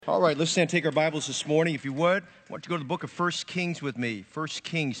All right, let's stand and take our Bibles this morning. If you would, I want you to go to the book of 1 Kings with me. 1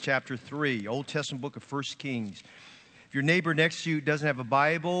 Kings chapter 3, Old Testament book of 1 Kings. If your neighbor next to you doesn't have a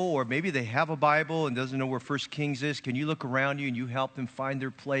Bible, or maybe they have a Bible and doesn't know where 1 Kings is, can you look around you and you help them find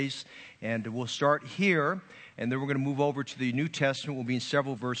their place? And we'll start here, and then we're going to move over to the New Testament. We'll be in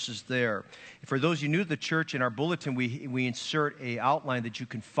several verses there. For those of you new to the church, in our bulletin, we insert an outline that you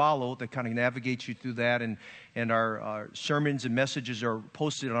can follow that kind of navigates you through that. And our sermons and messages are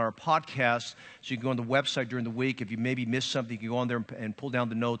posted on our podcast, so you can go on the website during the week. If you maybe missed something, you can go on there and pull down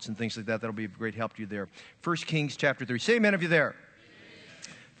the notes and things like that. That'll be a great help to you there. 1 Kings chapter 3. Say amen if you're there.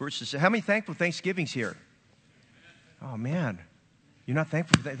 Verses. How many thankful Thanksgivings here? Oh, man. You're not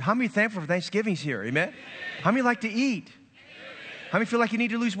thankful for that? How many thankful for Thanksgivings here? Amen? How many like to eat? How many feel like you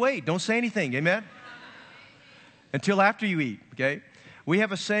need to lose weight? Don't say anything. Amen? Until after you eat, okay? We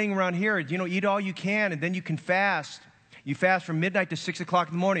have a saying around here, eat all you can, and then you can fast. You fast from midnight to 6 o'clock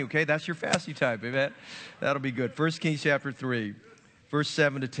in the morning, okay? That's your fasting time, amen? That'll be good. 1 Kings chapter 3, verse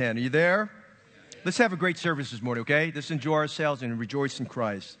 7 to 10. Are you there? Let's have a great service this morning, okay? Let's enjoy ourselves and rejoice in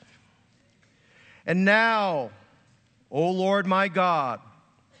Christ. And now, O Lord my God,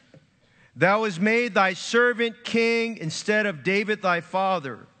 thou hast made thy servant king instead of David thy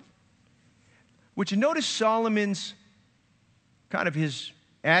father. Would you notice Solomon's kind of his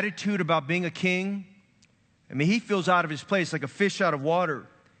attitude about being a king? I mean, he feels out of his place like a fish out of water.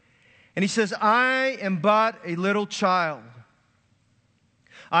 And he says, I am but a little child.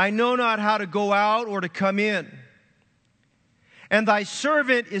 I know not how to go out or to come in. And thy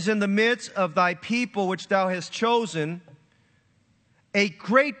servant is in the midst of thy people which thou hast chosen, a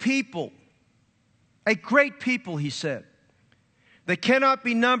great people. A great people, he said. They cannot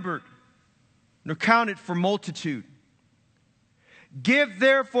be numbered nor counted for multitude. Give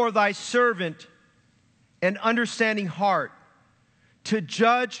therefore thy servant an understanding heart to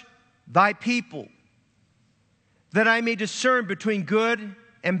judge thy people, that I may discern between good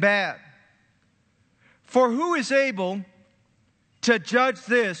and bad. For who is able to judge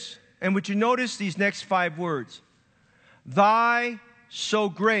this? And would you notice these next 5 words? Thy so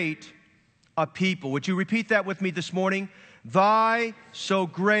great a people. Would you repeat that with me this morning? Thy so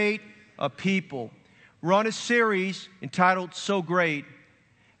great a people. We're on a series entitled So Great,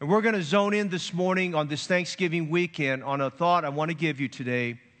 and we're going to zone in this morning on this Thanksgiving weekend on a thought I want to give you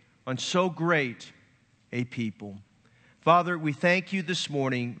today on so great a people. Father, we thank you this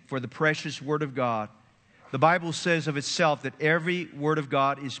morning for the precious Word of God. The Bible says of itself that every Word of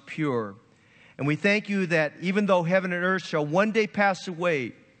God is pure. And we thank you that even though heaven and earth shall one day pass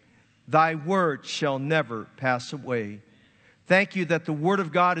away, thy Word shall never pass away. Thank you that the Word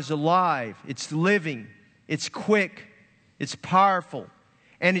of God is alive, it's living, it's quick, it's powerful,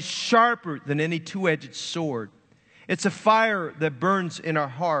 and it's sharper than any two-edged sword. It's a fire that burns in our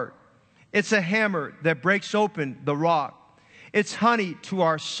heart. It's a hammer that breaks open the rock. It's honey to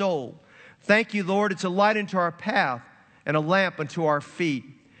our soul. Thank you, Lord, it's a light into our path and a lamp unto our feet.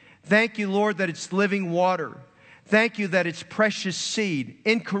 Thank you, Lord, that it's living water. Thank you that it's precious seed,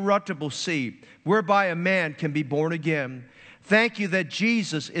 incorruptible seed, whereby a man can be born again. Thank you that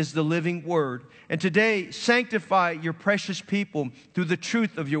Jesus is the living Word. And today, sanctify your precious people through the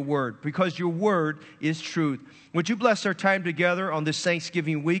truth of your Word, because your Word is truth. Would you bless our time together on this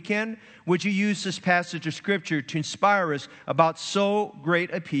Thanksgiving weekend? Would you use this passage of Scripture to inspire us about so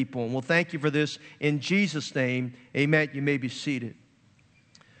great a people? And we'll thank you for this in Jesus' name. Amen. You may be seated.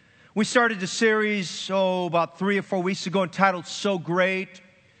 We started the series, about 3 or 4 weeks ago entitled So Great.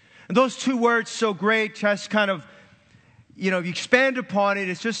 And those 2 words, so great, just kind of, you expand upon it.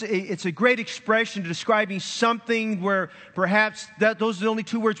 It's a great expression describing something where perhaps those are the only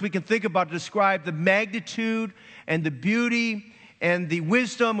 2 words we can think about to describe the magnitude and the beauty and the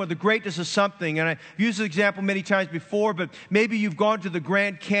wisdom or the greatness of something. And I've used this example many times before, but maybe you've gone to the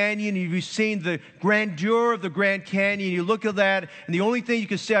Grand Canyon and you've seen the grandeur of the Grand Canyon. You look at that, and the only thing you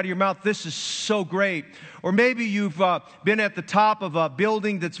can say out of your mouth, this is so great. Or maybe you've been at the top of a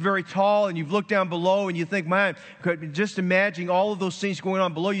building that's very tall, and you've looked down below, and you think, man, just imagining all of those things going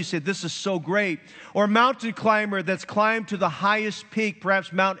on below, you say, this is so great. Or a mountain climber that's climbed to the highest peak,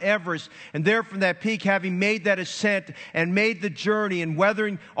 perhaps Mount Everest, and there from that peak, having made that ascent and made the journey and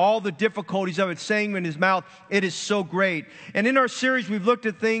weathering all the difficulties of it, saying in his mouth, it is so great. And in our series, we've looked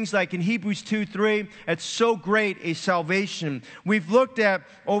at things like in Hebrews 2:3, it's so great a salvation. We've looked at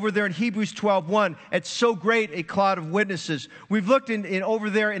over there in Hebrews 12:1, it's so great a cloud of witnesses. We've looked in over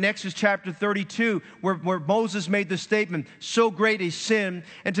there in Exodus chapter 32, where Moses made the statement, so great a sin.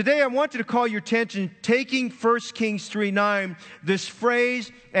 And today I want you to call your attention, taking 1 Kings 3:9, this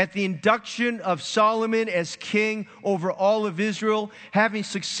phrase at the induction of Solomon as king over all of Israel. Israel, having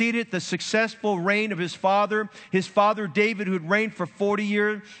succeeded the successful reign of his father David, who had reigned for 40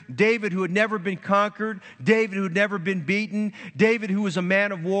 years, David who had never been conquered, David who had never been beaten, David who was a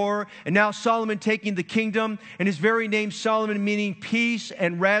man of war, and now Solomon taking the kingdom, and his very name Solomon meaning peace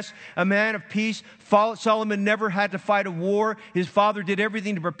and rest, a man of peace. Solomon never had to fight a war. His father did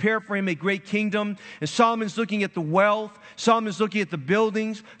everything to prepare for him a great kingdom. And Solomon's looking at the wealth. Solomon's looking at the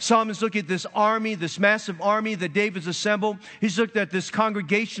buildings. Solomon's looking at this army, this massive army that David's assembled. He's looked at this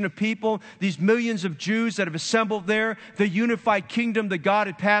congregation of people, these millions of Jews that have assembled there, the unified kingdom that God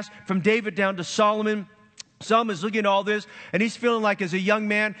had passed from David down to Solomon. Solomon's looking at all this, and he's feeling like, as a young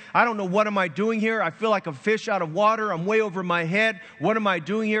man, I don't know, what am I doing here? I feel like a fish out of water. I'm way over my head. What am I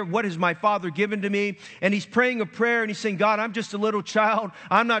doing here? What has my father given to me? And he's praying a prayer, and he's saying, God, I'm just a little child.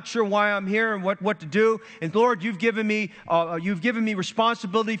 I'm not sure why I'm here and what to do. And Lord, you've given me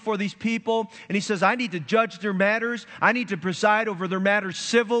responsibility for these people. And he says, I need to judge their matters. I need to preside over their matters,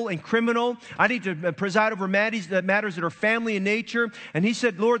 civil and criminal. I need to preside over matters that are family in nature. And he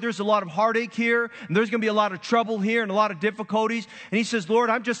said, Lord, there's a lot of heartache here, and there's going to be a lot of trouble here and a lot of difficulties. And he says, Lord,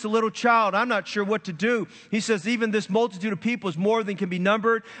 I'm just a little child. I'm not sure what to do. He says, even this multitude of people is more than can be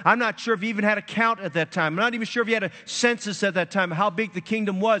numbered. I'm not sure if he even had a count at that time. I'm not even sure if he had a census at that time, how big the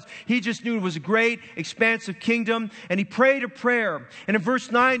kingdom was. He just knew it was a great, expansive kingdom. And he prayed a prayer. And in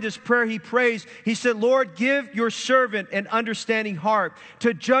verse 9, this prayer he prays, he said, Lord, give your servant an understanding heart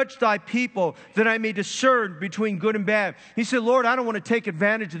to judge thy people, that I may discern between good and bad. He said, Lord, I don't want to take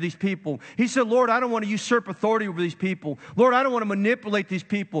advantage of these people. He said, Lord, I don't want to usurp authority over these people. Lord, I don't want to manipulate these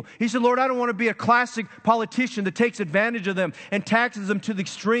people. He said, Lord, I don't want to be a classic politician that takes advantage of them and taxes them to the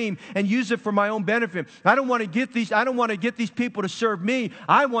extreme and use it for my own benefit. I don't want to get these people to serve me.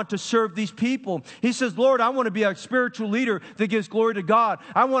 I want to serve these people. He says, Lord, I want to be a spiritual leader that gives glory to God.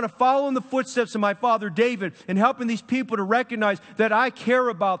 I want to follow in the footsteps of my father David in helping these people to recognize that I care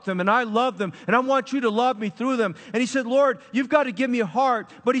about them and I love them and I want you to love me through them. And he said, Lord, you've got to give me a heart.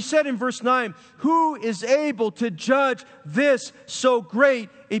 But he said in verse 9, who is able to judge this so great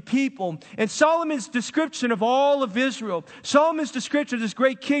a people? And Solomon's description of all of Israel, Solomon's description of this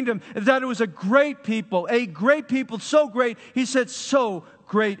great kingdom, is that it was a great people, so great, he said, so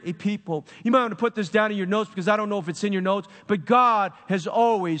great a people. You might want to put this down in your notes because I don't know if it's in your notes, but God has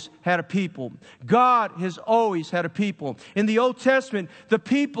always had a people. God has always had a people. In the Old Testament, the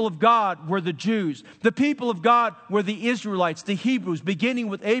people of God were the Jews. The people of God were the Israelites, the Hebrews, beginning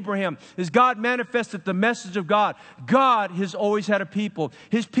with Abraham. As God manifested the message of God, God has always had a people.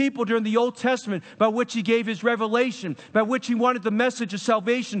 His people during the Old Testament, by which He gave His revelation, by which He wanted the message of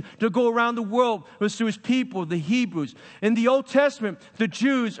salvation to go around the world, was through His people, the Hebrews. In the Old Testament, the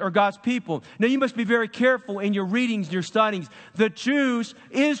Jews are God's people. Now you must be very careful in your readings and your studies. The Jews,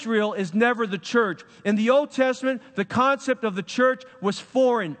 Israel is never the church. In the Old Testament, the concept of the church was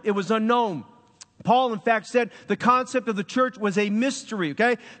foreign. It was unknown. Paul, in fact, said the concept of the church was a mystery,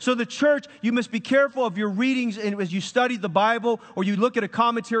 okay? So the church, you must be careful of your readings and as you study the Bible or you look at a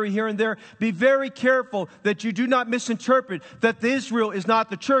commentary here and there. Be very careful that you do not misinterpret that Israel is not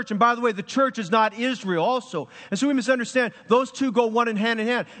the church. And by the way, the church is not Israel also. And so we must understand those two go one in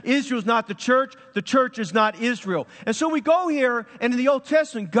hand. Israel is not the church is not Israel. And so we go here, and in the Old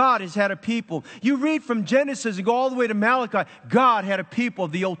Testament, God has had a people. You read from Genesis and go all the way to Malachi, God had a people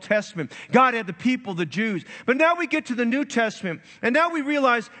of the Old Testament. God had the people, the Jews. But now we get to the New Testament, and now we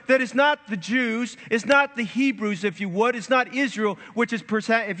realize that it's not the Jews, it's not the Hebrews, if you would, it's not Israel, which is per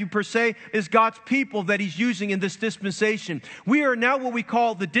se is God's people that He's using in this dispensation. We are now what we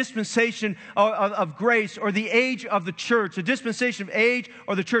call the dispensation of grace, or the age of the church. A dispensation of age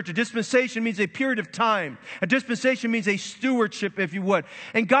or the church. A dispensation means a period of time. A dispensation means a stewardship, if you would.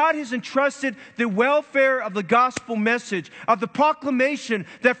 And God has entrusted the welfare of the gospel message, of the proclamation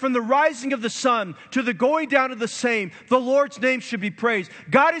that from the rising of the sun to the going down of the same, the Lord's name should be praised.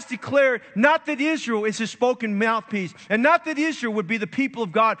 God has declared not that Israel is His spoken mouthpiece, and not that Israel would be the people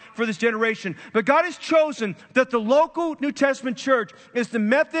of God for this generation, but God has chosen that the local New Testament church is the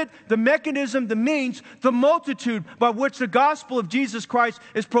method, the mechanism, the means, the multitude by which the gospel of Jesus Christ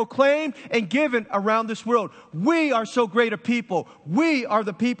is proclaimed and given around this world. We are so great a people. We are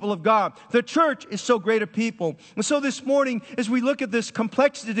the people of God. The church is so great a people. And so this morning, as we look at this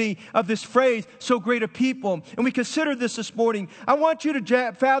complexity of this phrase, so great a people, and we consider this morning, I want you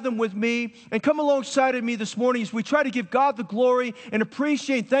to fathom with me and come alongside of me this morning as we try to give God the glory and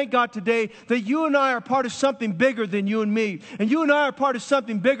appreciate, thank God today, that you and I are part of something bigger than you and me. And you and I are part of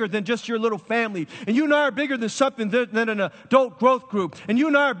something bigger than just your little family. And you and I are bigger than something than an adult growth group. And you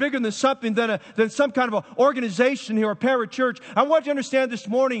and I are bigger than something than some kind of an organization here, a parachurch. I want you to understand this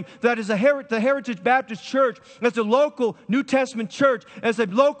morning that as the Heritage Baptist Church, as a local New Testament church, as a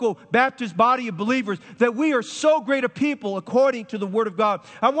local Baptist body of believers, that we are so great a people according to the Word of God.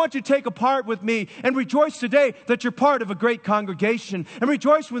 I want you to take a part with me and rejoice today that you're part of a great congregation. And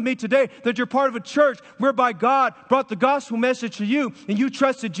rejoice with me today that you're part of a church whereby God brought the gospel message to you and you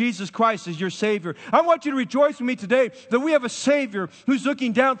trusted Jesus Christ as your Savior. I want you to rejoice with me today that we have a Savior who's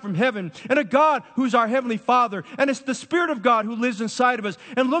looking down from heaven and a God who's our Heavenly Father. And it's the Spirit of God who lives inside of us.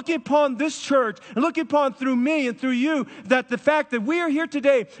 And looking upon this church and looking upon through me and through you, that the fact that we are here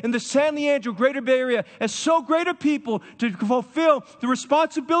today in the San Leandro Greater Bay Area as so great a people to fulfill the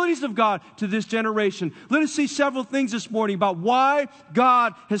responsibilities of God to this generation. Let us see several things this morning about why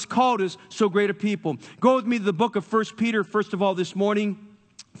God has called us so great a people. Go with me to the book of 1 Peter, first of all, this morning.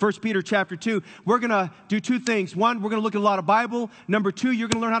 1 Peter chapter 2, we're going to do two things. One, we're going to look at a lot of Bible. Number two, you're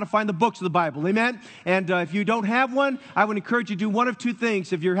going to learn how to find the books of the Bible. Amen? And if you don't have one, I would encourage you to do one of two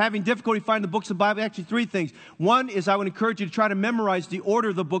things. If you're having difficulty finding the books of the Bible, actually three things. One is I would encourage you to try to memorize the order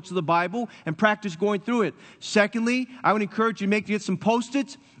of the books of the Bible and practice going through it. Secondly, I would encourage you to get some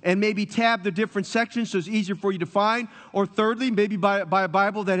Post-its and maybe tab the different sections so it's easier for you to find. Or thirdly, maybe buy a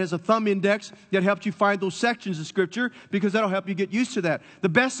Bible that has a thumb index that helps you find those sections of Scripture, because that'll help you get used to that. The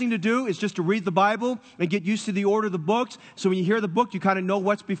best thing to do is just to read the Bible and get used to the order of the books. So when you hear the book, you kind of know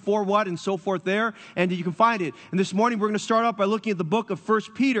what's before what and so forth there, and you can find it. And this morning, we're going to start off by looking at the book of 1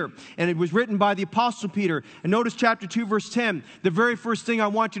 Peter, and it was written by the Apostle Peter. And notice chapter 2, verse 10. The very first thing I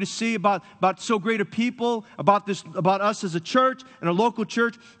want you to see about so great a people, about us as a church and a local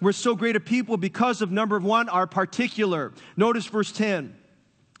church, we're so great a people because of, number one, our particular. Notice verse 10.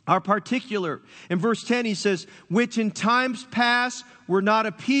 Our particular. In verse 10 he says, which in times past were not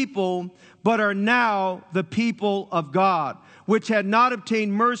a people, but are now the people of God, which had not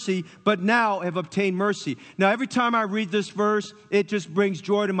obtained mercy, but now have obtained mercy. Now, every time I read this verse, it just brings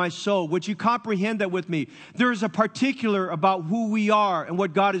joy to my soul. Would you comprehend that with me? There is a particular about who we are and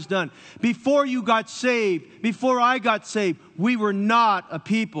what God has done. Before you got saved, before I got saved, we were not a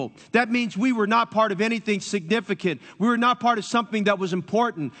people. That means we were not part of anything significant. We were not part of something that was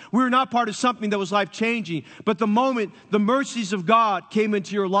important. We were not part of something that was life-changing. But the moment the mercies of God came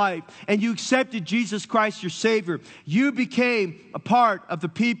into your life and you accepted Jesus Christ, your Savior, you became a part of the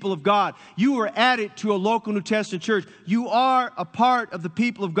people of God. You were added to a local New Testament church. You are a part of the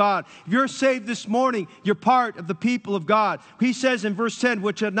people of God. If you're saved this morning, you're part of the people of God. He says in verse 10,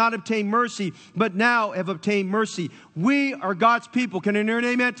 which have not obtained mercy, but now have obtained mercy. We are God's people. Can I hear an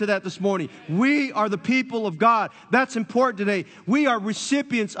amen to that this morning? We are the people of God. That's important today. We are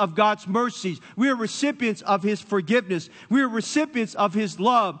recipients of God's mercies. We are recipients of His forgiveness. We are recipients of His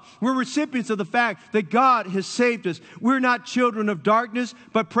love. We're recipients of the fact that God has saved us. We're not children of darkness,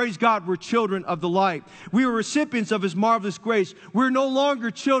 but praise God, we're children of the light. We are recipients of His marvelous grace. We're no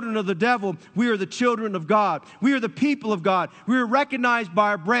longer children of the devil. We are the children of God. We are the people of God. We are recognized by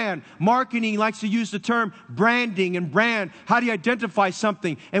our brand. Marketing likes to use the term branding and brand. How do you identify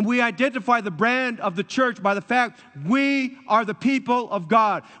something? And we identify the brand of the church by the fact we are the people of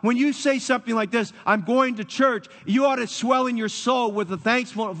God. When you say something like this, I'm going to church, you ought to swell in your soul with a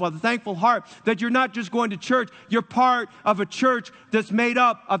thankful heart that you're not just going to church, you're part of a church that's made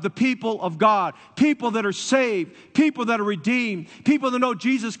up of the people of God. People that are saved, people that are redeemed, people that know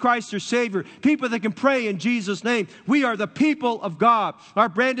Jesus Christ their Savior, people that can pray in Jesus' name. We are the people of God. Our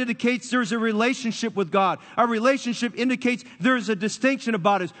brand indicates there's a relationship with God. Our relationship indicates there's a distinction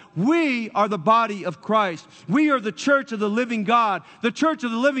about us. We are the body of Christ. We are the church of the living God. The church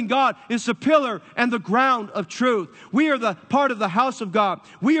of the living God is the pillar and the ground of truth. We are the part of the house of God.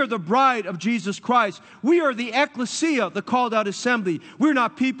 We are the bride of Jesus Christ. We are the ecclesia, the called out assembly. We're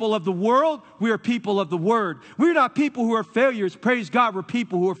not people of the world. We are people of the Word. We're not people who are failures. Praise God, we're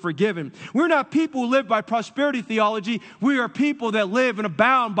people who are forgiven. We're not people who live by prosperity theology. We are people that live and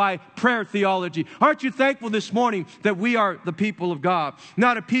abound by prayer theology. Aren't you thankful this morning that we are the people of God?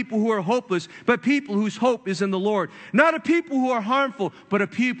 Not a people who are hopeless, but people whose hope is in the Lord. Not a people who are harmful, but a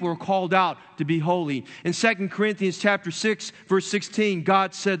people who are called out to be holy. In 2 Corinthians chapter 6, verse 16,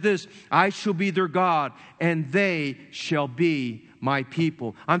 God said this, I shall be their God, and they shall be my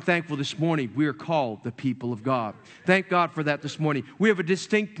people. I'm thankful this morning we are called the people of God. Thank God for that this morning. We have a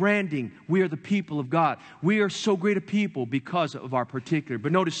distinct branding. We are the people of God. We are so great a people because of our particular.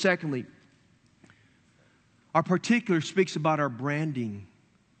 But notice secondly, Our particular speaks about our branding.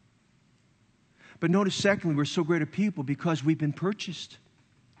 But notice, secondly, we're so great a people because we've been purchased.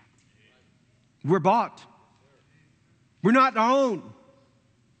 We're bought. We're not our own.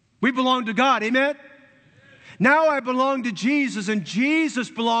 We belong to God. Amen? Now I belong to Jesus, and Jesus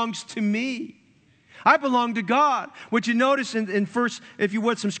belongs to me. I belong to God. What you notice in first, if you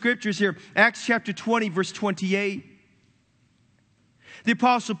would, some scriptures here. Acts chapter 20, verse 28. The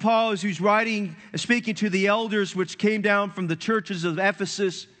Apostle Paul, as he's writing, speaking to the elders which came down from the churches of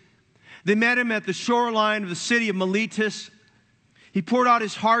Ephesus, they met him at the shoreline of the city of Miletus. He poured out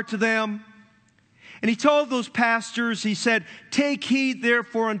his heart to them. And he told those pastors, he said, "Take heed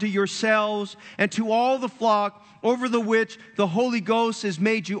therefore unto yourselves and to all the flock over the which the Holy Ghost has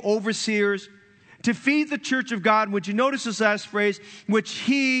made you overseers, to feed the church of God," which you notice this last phrase, "which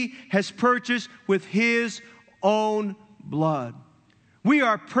he has purchased with his own blood." We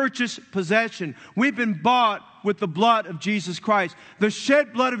are purchased possession. We've been bought with the blood of Jesus Christ. The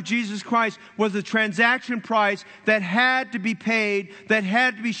shed blood of Jesus Christ was the transaction price that had to be paid, that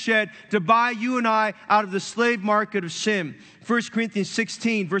had to be shed to buy you and I out of the slave market of sin. 1 Corinthians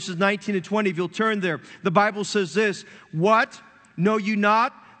 16, verses 19 and 20, if you'll turn there, the Bible says this, "What? Know you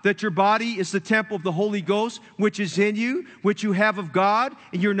not that your body is the temple of the Holy Ghost, which is in you, which you have of God,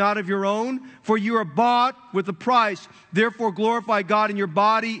 and you're not of your own? For you are bought with a price. Therefore glorify God in your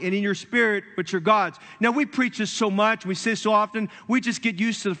body and in your spirit, which are God's." Now we preach this so much, we say so often, we just get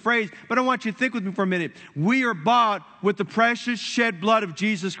used to the phrase. But I want you to think with me for a minute. We are bought with the precious shed blood of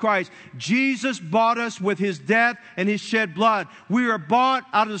Jesus Christ. Jesus bought us with his death and his shed blood. We are bought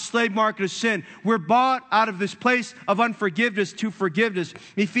out of the slave market of sin. We're bought out of this place of unforgiveness to forgiveness.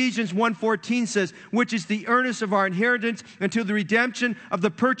 Ephesians 1:14 says, "Which is the earnest of our inheritance until the redemption of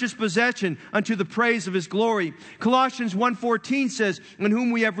the purchased possession unto the praise of his glory." Colossians 1:14 says, "In whom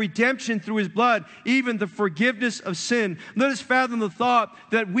we have redemption through his blood, even the forgiveness of sin." Let us fathom the thought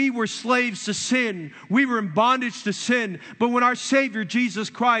that we were slaves to sin. We were in bondage to sin. But when our Savior, Jesus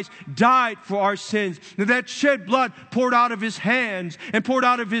Christ, died for our sins, that shed blood poured out of his hands and poured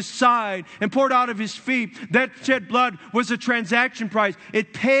out of his side and poured out of his feet. That shed blood was a transaction price.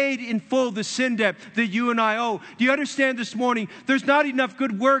 It paid in full the sin debt that you and I owe. Do you understand this morning? There's not enough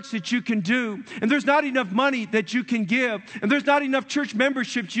good works that you can do. And there's not enough money that you can give. And there's not enough church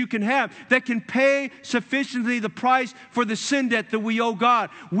memberships you can have that can pay sufficiently the price for the sin debt that we owe God.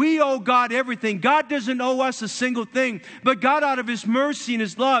 We owe God everything. God doesn't owe us a single thing. But God, out of his mercy and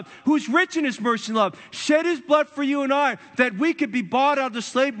his love, who's rich in his mercy and love, shed his blood for you and I that we could be bought out of the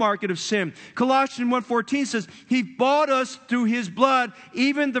slave market of sin. Colossians 1:14 says, "He bought us through his blood,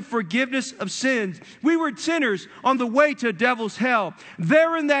 even the forgiveness of sins." We were sinners on the way to devil's hell.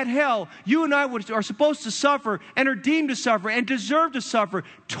 There in that hell, you and I are supposed to suffer and are deemed to suffer and deserve to suffer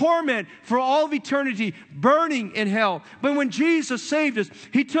torment for all of eternity, burning in hell. But when Jesus saved us,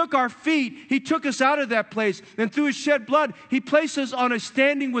 he took our feet, he took us out of that place, and through his shed blood, he placed us on a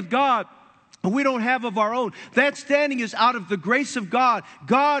standing with God we don't have of our own. That standing is out of the grace of God.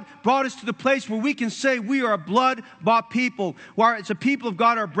 God brought us to the place where we can say we are a blood-bought people. While it's a people of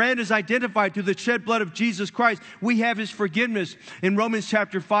God, our brand is identified through the shed blood of Jesus Christ. We have his forgiveness. In Romans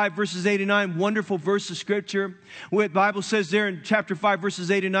chapter 5, verses 8 and 9, wonderful verse of Scripture. What the Bible says there in chapter 5,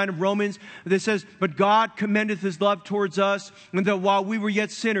 verses 8 and 9 of Romans, that says, "But God commendeth his love towards us, and that while we were yet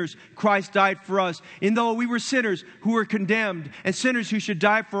sinners, Christ died for us. And though we were sinners who were condemned, and sinners who should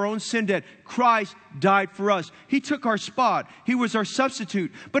die for our own sin debt, Christ died for us." He took our spot. He was our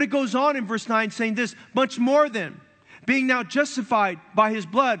substitute. But it goes on in verse 9 saying this, "Much more then, being now justified by his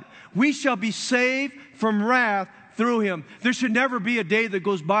blood, we shall be saved from wrath through him." There should never be a day that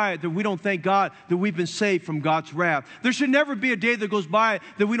goes by that we don't thank God that we've been saved from God's wrath. There should never be a day that goes by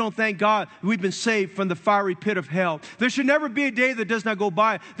that we don't thank God that we've been saved from the fiery pit of hell. There should never be a day that does not go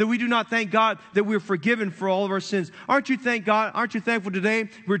by that we do not thank God that we're forgiven for all of our sins. Aren't you thankful today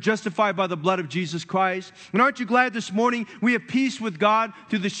we're justified by the blood of Jesus Christ? And aren't you glad this morning we have peace with God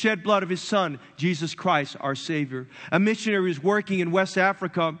through the shed blood of his Son, Jesus Christ, our Savior? A missionary was working in West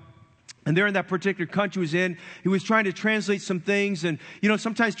Africa. And there in that particular country he was in, he was trying to translate some things. And,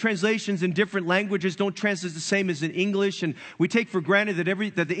 sometimes translations in different languages don't translate the same as in English. And we take for granted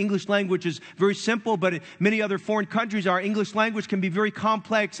that the English language is very simple. But in many other foreign countries, our English language can be very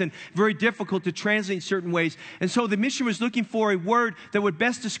complex and very difficult to translate in certain ways. And so the missionary was looking for a word that would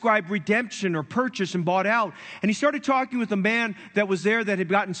best describe redemption or purchase and bought out. And he started talking with a man that was there that had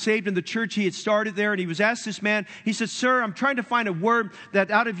gotten saved in the church he had started there. And he was asked this man, he said, "Sir, I'm trying to find a word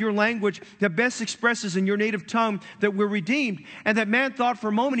that out of your language language that best expresses in your native tongue that we're redeemed. And that man thought for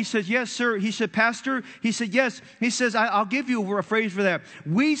a moment. He says, yes, sir. He said, Pastor. He said, yes. He says, I'll give you a phrase for that.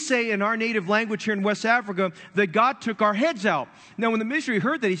 We say in our native language here in West Africa that God took our heads out. Now, when the missionary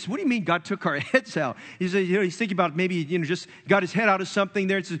heard that, he said, what do you mean God took our heads out? He said, he's thinking about maybe, just got his head out of something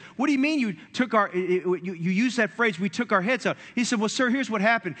there. He says, what do you mean you took you use that phrase, we took our heads out? He said, well, sir, here's what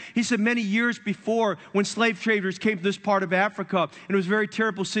happened. He said, many years before, when slave traders came to this part of Africa, and it was a very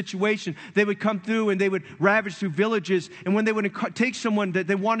terrible situation, they would come through and they would ravage through villages, and when they would take someone that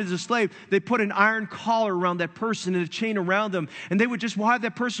they wanted as a slave, they put an iron collar around that person and a chain around them, and they would just have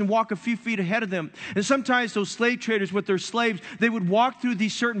that person walk a few feet ahead of them. And sometimes those slave traders with their slaves, they would walk through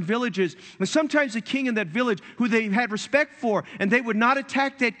these certain villages, and sometimes the king in that village, who they had respect for, and they would not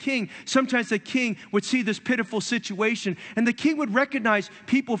attack that king, sometimes the king would see this pitiful situation, and the king would recognize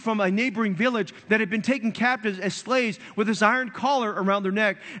people from a neighboring village that had been taken captive as slaves with this iron collar around their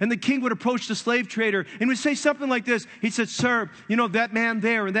neck. And the king would approach the slave trader and would say something like this. He said, sir, that man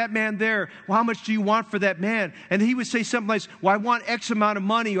there and that man there, well, how much do you want for that man? And he would say something like, well, I want X amount of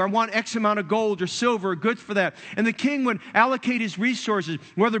money, or I want X amount of gold or silver or goods for that. And the king would allocate his resources,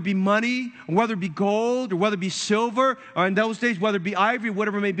 whether it be money, or whether it be gold, or whether it be silver, or in those days, whether it be ivory,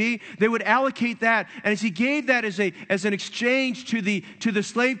 whatever it may be, they would allocate that. And as he gave that as an exchange to the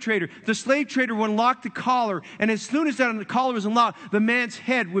slave trader would unlock the collar, and as soon as that collar was unlocked, the man's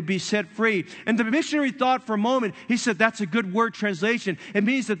head would be set free. And the missionary thought for a moment. He said, that's a good word translation. It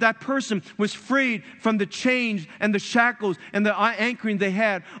means that person was freed from the chains and the shackles and the anchoring they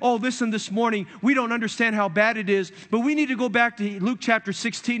had. Oh, listen, this morning, we don't understand how bad it is, but we need to go back to Luke chapter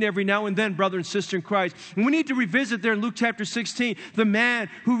 16 every now and then, brother and sister in Christ. And we need to revisit there in Luke chapter 16, the man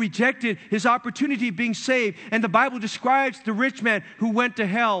who rejected his opportunity of being saved. And the Bible describes the rich man who went to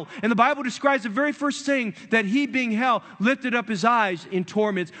hell. And the Bible describes the very first thing, that he, being hell, lifted up his eyes in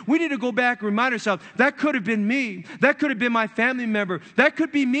torments. We need to go back and remind ourselves, that could have been me. That could have been my family member. That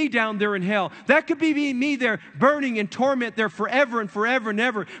could be me down there in hell. That could be me there burning in torment there forever and forever and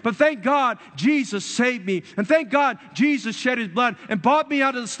ever. But thank God Jesus saved me. And thank God Jesus shed his blood and bought me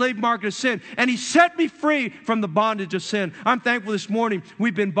out of the slave market of sin. And he set me free from the bondage of sin. I'm thankful this morning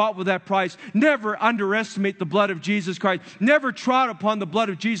we've been bought with that price. Never underestimate the blood of Jesus Christ. Never trod upon the blood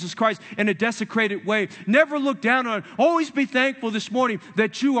of Jesus Christ in a desecrated way. Never look down on it. Always be thankful this morning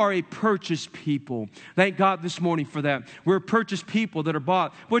that you are a purchased people. Thank God this morning for that. We're purchased people that are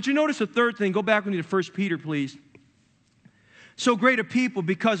bought. But you notice the third thing. Go back with me to 1 Peter, please. So great a people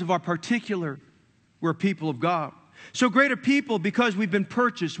because of our particular, we're a people of God. So great a people because we've been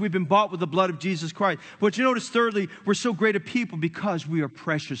purchased, we've been bought with the blood of Jesus Christ. But you notice thirdly, we're so great a people because we are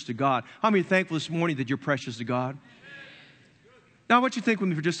precious to God. How many are thankful this morning that you're precious to God? Now I want you to think with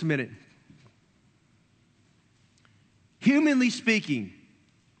me for just a minute. Humanly speaking,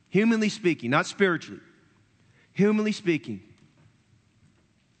 not spiritually, humanly speaking,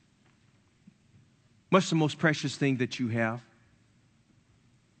 what's the most precious thing that you have?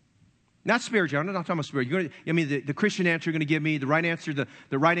 Not spiritual. I'm not talking about spiritual. The Christian answer you're going to give me, the right answer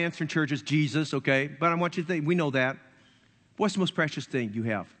in church is Jesus, okay? But I want you to think, we know that. What's the most precious thing you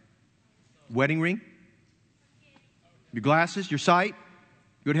have? Wedding ring? Your glasses? Your sight?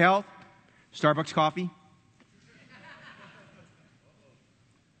 Good health? Starbucks coffee?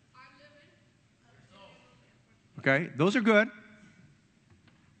 Okay, those are good.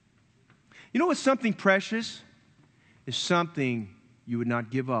 You know what's something precious? Is something you would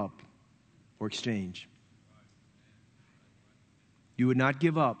not give up or exchange. You would not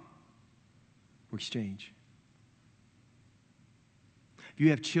give up or exchange. If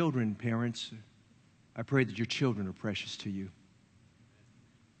you have children, parents, I pray that your children are precious to you.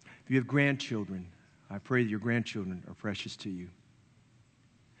 If you have grandchildren, I pray that your grandchildren are precious to you.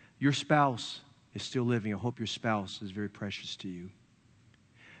 Your spouse is still living. I hope your spouse is very precious to you.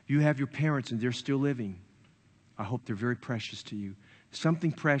 If you have your parents and they're still living, I hope they're very precious to you.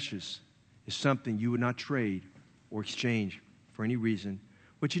 Something precious is something you would not trade or exchange for any reason.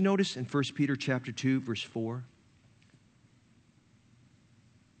 What you notice in 1 Peter chapter 2, verse 4?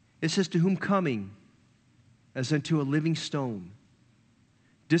 It says, to whom coming as unto a living stone,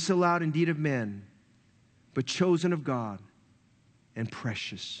 disallowed indeed of men, but chosen of God and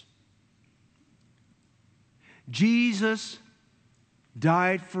precious. Jesus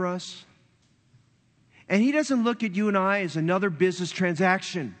died for us. And He doesn't look at you and I as another business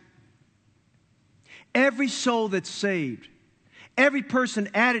transaction. Every soul that's saved, every person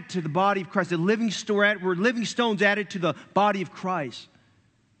added to the body of Christ, we're living stones added to the body of Christ.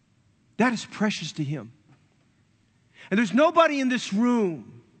 That is precious to Him. And there's nobody in this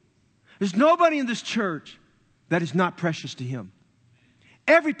room, there's nobody in this church that is not precious to Him.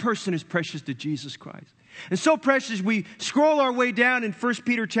 Every person is precious to Jesus Christ. And so precious, we scroll our way down in 1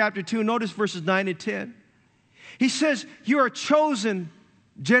 Peter chapter 2. Notice verses 9 and 10. He says, you are a chosen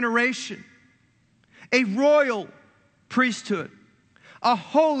generation, a royal priesthood, a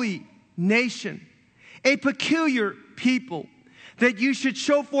holy nation, a peculiar people, that you should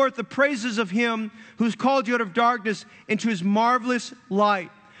show forth the praises of Him who's called you out of darkness into His marvelous light.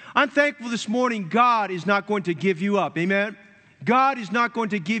 I'm thankful this morning God is not going to give you up. Amen? God is not going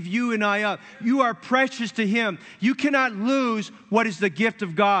to give you and I up. You are precious to Him. You cannot lose what is the gift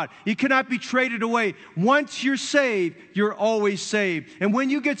of God. You cannot be traded away. Once you're saved, you're always saved. And when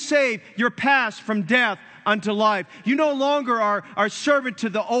you get saved, you're passed from death unto life. You no longer are servant to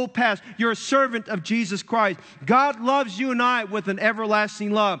the old past. You're a servant of Jesus Christ. God loves you and I with an everlasting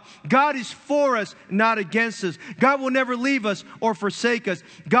love. God is for us, not against us. God will never leave us or forsake us.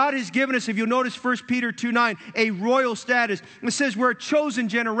 God has given us, if you'll notice 1 Peter 2:9, a royal status. It says we're a chosen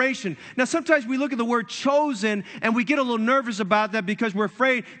generation. Now, sometimes we look at the word chosen and we get a little nervous about that because we're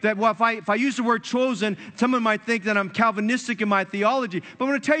afraid that, well, if I use the word chosen, someone might think that I'm Calvinistic in my theology. But I'm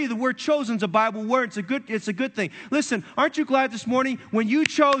going to tell you the word chosen is a Bible word. It's a good thing. Listen, aren't you glad this morning when you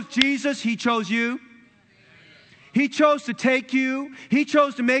chose Jesus, He chose you? He chose to take you. He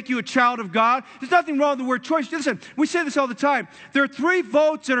chose to make you a child of God. There's nothing wrong with the word choice. Listen, we say this all the time. There are 3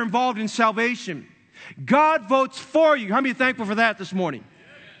 votes that are involved in salvation. God votes for you. How many are thankful for that this morning?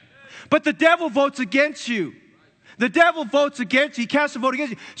 But the devil votes against you. The devil votes against you. He casts a vote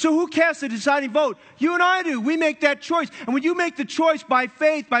against you. So who casts the deciding vote? You and I do. We make that choice. And when you make the choice by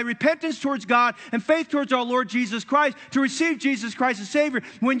faith, by repentance towards God and faith towards our Lord Jesus Christ, to receive Jesus Christ as Savior,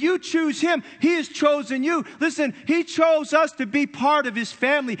 when you choose Him, He has chosen you. Listen, He chose us to be part of His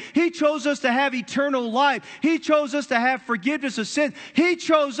family. He chose us to have eternal life. He chose us to have forgiveness of sins. He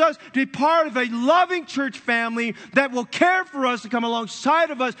chose us to be part of a loving church family that will care for us, to come alongside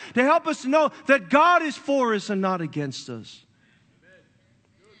of us, to help us to know that God is for us and not against us.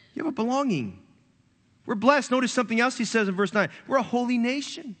 You have a belonging. We're blessed. Notice something else He says in verse 9. We're a holy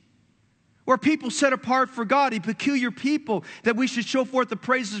nation. We're people set apart for God, a peculiar people that we should show forth the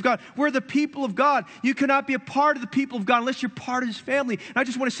praises of God. We're the people of God. You cannot be a part of the people of God unless you're part of His family. And I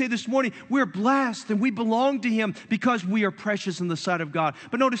just want to say this morning, we're blessed and we belong to Him because we are precious in the sight of God.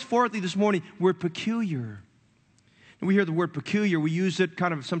 But notice fourthly this morning, we're peculiar. And we hear the word peculiar. We use it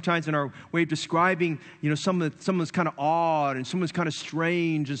kind of sometimes in our way of describing, someone's kind of odd and someone's kind of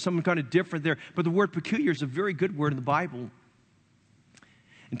strange and someone kind of different there. But the word peculiar is a very good word in the Bible.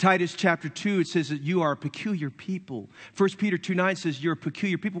 In Titus chapter 2, it says that you are a peculiar people. 1 Peter 2:9 says you're a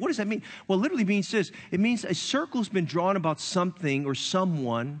peculiar people. What does that mean? Well, it literally means this. It means a circle has been drawn about something or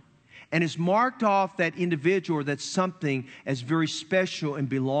someone and has marked off that individual or that something as very special and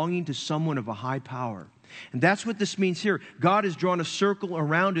belonging to someone of a high power. And that's what this means here. God has drawn a circle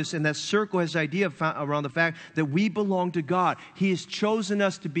around us, and that circle has the idea around the fact that we belong to God. He has chosen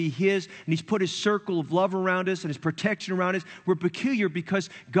us to be His, and He's put His circle of love around us and His protection around us. We're peculiar because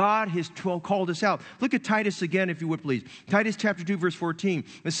God has called us out. Look at Titus again, if you would, please. Titus chapter 2, verse 14.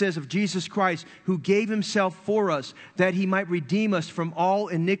 It says of Jesus Christ, who gave Himself for us, that He might redeem us from all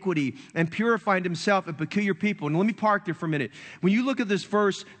iniquity and purified Himself a peculiar people. And let me park there for a minute. When you look at this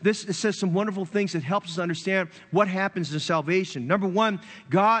verse, it says some wonderful things that helps us understand what happens in salvation. Number one,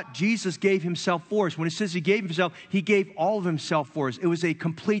 Jesus gave Himself for us. When it says He gave Himself, He gave all of Himself for us. It was a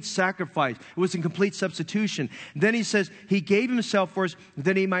complete sacrifice. It was a complete substitution. Then He says He gave Himself for us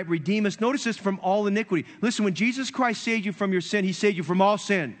that He might redeem us. Notice this, from all iniquity. Listen, when Jesus Christ saved you from your sin, He saved you from all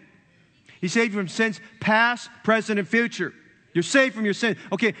sin. He saved you from sins past, present, and future. You're saved from your sin.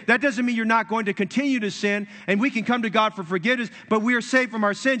 Okay, that doesn't mean you're not going to continue to sin, and we can come to God for forgiveness, but we are saved from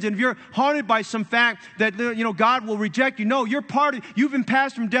our sins. And if you're haunted by some fact that, God will reject you, no, you've been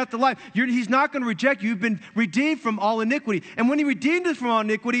passed from death to life. He's not going to reject you. You've been redeemed from all iniquity. And when He redeemed us from all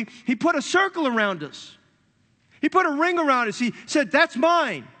iniquity, He put a circle around us. He put a ring around us. He said, that's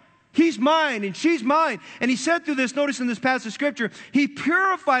mine. He's mine and she's mine. And He said through this, notice in this passage of Scripture, He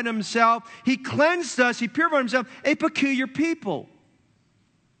purified Himself, He cleansed us, He purified Himself, a peculiar people.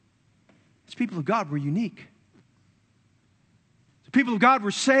 As people of God, we're unique. The people of God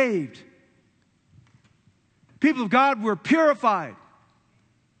were saved. The people of God were purified.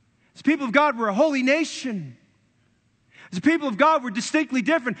 As people of God, we're a holy nation. As the people of God, we're distinctly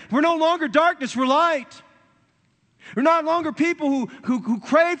different. We're no longer darkness, we're light. We're no longer people who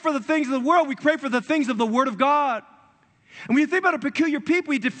crave for the things of the world. We crave for the things of the Word of God. And when you think about a peculiar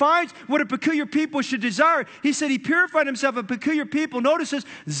people, He defines what a peculiar people should desire. He said He purified Himself a peculiar people. Notice this,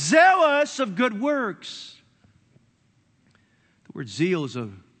 zealous of good works. The word zeal is a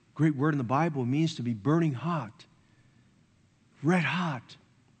great word in the Bible. It means to be burning hot, red hot.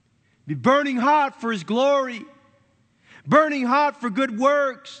 Be burning hot for His glory. Burning hot for good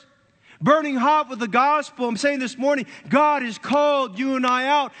works. Burning hot with the gospel. I'm saying this morning, God has called you and I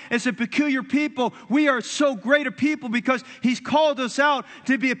out as a peculiar people. We are so great a people because He's called us out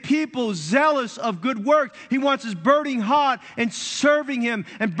to be a people zealous of good works. He wants us burning hot and serving Him,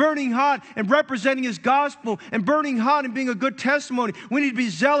 and burning hot and representing His gospel, and burning hot and being a good testimony. We need to be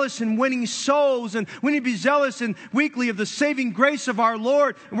zealous in winning souls, and we need to be zealous and weekly of the saving grace of our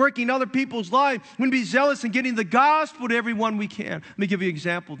Lord and working in other people's lives. We need to be zealous in getting the gospel to everyone we can. Let me give you an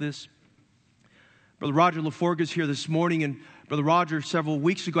example of this. Brother Roger LaForgue is here this morning, and Brother Roger, several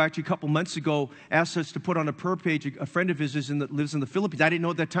weeks ago, actually a couple months ago, asked us to put on a prayer page a friend of his lives in the Philippines. I didn't know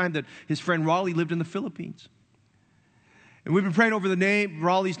at that time that his friend Raleigh lived in the Philippines. And we've been praying over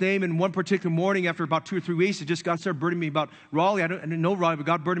Raleigh's name, and one particular morning, after about 2 or 3 weeks, it just God started burdening me about Raleigh. I didn't know Raleigh, but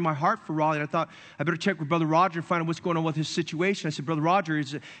God burdened my heart for Raleigh. And I thought, I better check with Brother Roger and find out what's going on with his situation. I said, Brother Roger,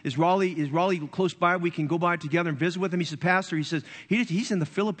 is Raleigh close by? We can go by together and visit with him. He said, Pastor, he says, he's in the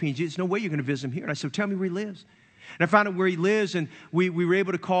Philippines. There's no way you're going to visit him here. And I said, tell me where he lives. And I found out where he lives, and we were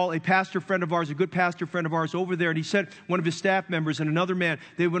able to call a pastor friend of ours, a good pastor friend of ours over there, and he sent one of his staff members and another man.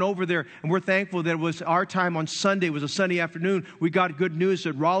 They went over there, and we're thankful that it was our time on Sunday. It was a Sunday afternoon. We got good news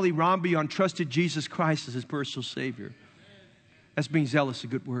that Raleigh Rombion trusted Jesus Christ as his personal Savior. That's being zealous of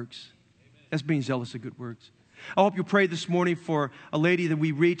good works. That's being zealous of good works. I hope you'll pray this morning for a lady that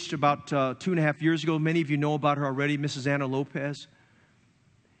we reached about 2.5 years ago. Many of you know about her already, Mrs. Anna Lopez.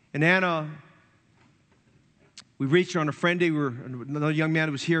 And Anna, we reached her on a friend day. Another young man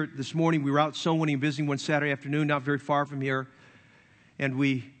who was here this morning. We were out soul winning and visiting one Saturday afternoon, not very far from here. And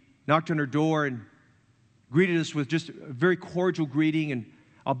we knocked on her door and greeted us with just a very cordial greeting. And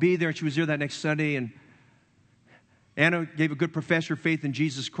I'll be there. And she was there that next Sunday. And Anna gave a good profession of faith in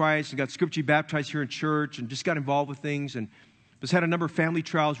Jesus Christ and got scripturally baptized here in church and just got involved with things. And has had a number of family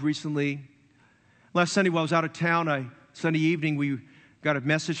trials recently. Last Sunday while I was out of town, Sunday evening, we got a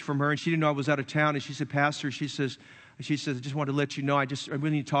message from her, and she didn't know I was out of town. And she said, Pastor, she says, I just wanted to let you know, I really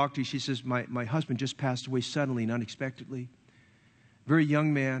need to talk to you. She says, my husband just passed away suddenly and unexpectedly. Very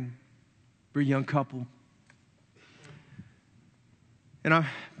young man, very young couple. And I'm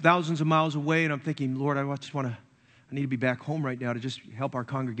thousands of miles away, and I'm thinking, Lord, I need to be back home right now to just help our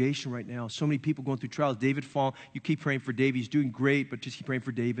congregation right now. So many people going through trials. David Fall, you keep praying for David. He's doing great, but just keep praying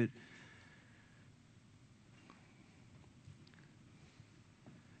for David.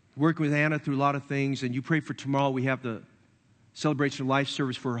 Working with Anna through a lot of things, and you pray for tomorrow. We have the celebration of life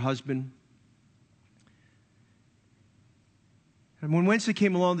service for her husband. And when Wednesday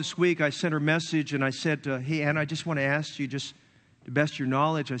came along this week, I sent her a message, and I said, hey, Anna, I just want to ask you, just to the best of your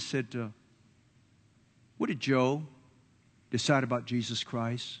knowledge, I said, what did Joe decide about Jesus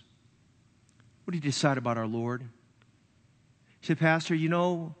Christ? What did he decide about our Lord? He said, Pastor,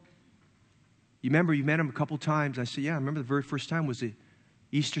 you remember you met him a couple times. I said, yeah, I remember the very first time was the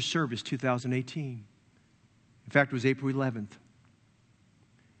Easter service, 2018. In fact, it was April 11th.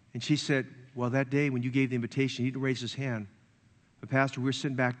 And she said, well, that day when you gave the invitation, he didn't raise his hand. But Pastor, we were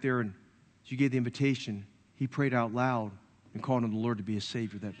sitting back there, and as you gave the invitation, he prayed out loud and called on the Lord to be his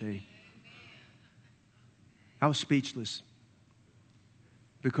Savior that day. I was speechless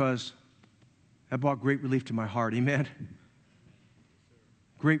because that brought great relief to my heart. Amen?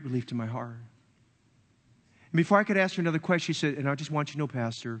 Great relief to my heart. And before I could ask her another question, she said, and I just want you to know,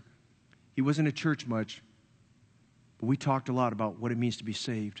 Pastor, he wasn't at church much, but we talked a lot about what it means to be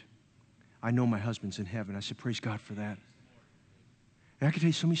saved. I know my husband's in heaven. I said, praise God for that. And I could tell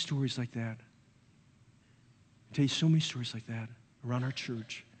you so many stories like that. I tell you so many stories like that around our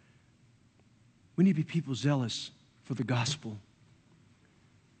church. We need to be people zealous for the gospel.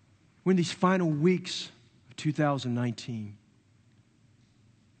 We're in these final weeks of 2019.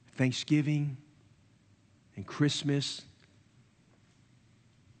 Thanksgiving and Christmas.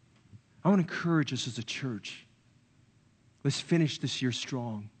 I want to encourage us as a church. Let's finish this year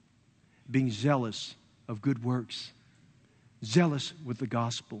strong, being zealous of good works, zealous with the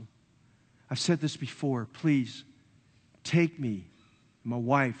gospel. I've said this before. Please take me, my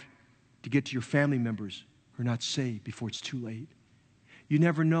wife, to get to your family members who are not saved before it's too late. You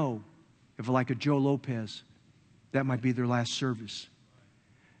never know if, like a Joe Lopez, that might be their last service.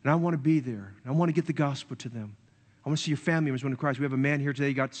 And I want to be there. I want to get the gospel to them. I want to see your family members when in Christ. We have a man here today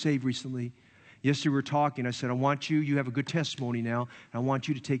who got saved recently. Yesterday we were talking. I said, I want you have a good testimony now. And I want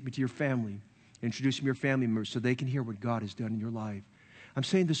you to take me to your family. Introduce me to your family members so they can hear what God has done in your life. I'm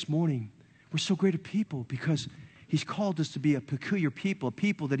saying this morning, we're so great a people because He's called us to be a peculiar people, a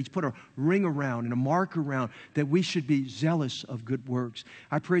people that He's put a ring around and a mark around, that we should be zealous of good works.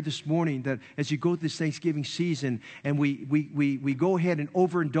 I pray this morning that as you go through this Thanksgiving season and we go ahead and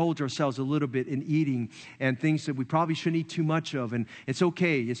overindulge ourselves a little bit in eating and things that we probably shouldn't eat too much of. And it's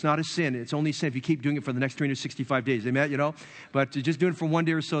okay. It's not a sin. It's only a sin if you keep doing it for the next 365 days. Amen? You know? But just doing it for one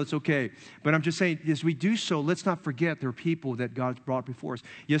day or so, it's okay. But I'm just saying, as we do so, let's not forget there are people that God's brought before us.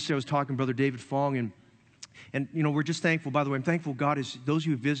 Yesterday I was talking to Brother David Fong, and you know, we're just thankful. By the way, I'm thankful God is, those of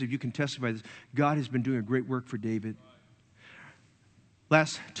you who visit, you can testify this. God has been doing a great work for David.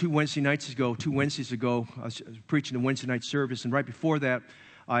 Last two Wednesdays ago, I was preaching the Wednesday night service, and right before that,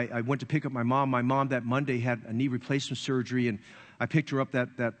 I went to pick up my mom. My mom that Monday had a knee replacement surgery, and I picked her up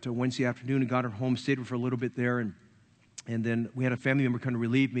that Wednesday afternoon and got her home, stayed with her for a little bit there, and then we had a family member come to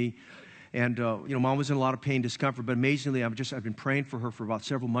relieve me. And, you know, Mom was in a lot of pain, discomfort, but amazingly, I've been praying for her for about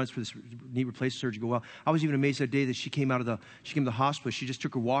several months for this knee replacement surgery to go well. I was even amazed that day that she came to the hospital. She just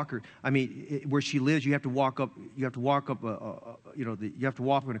took her walker. I mean, where she lives, you have to walk up, you have to walk up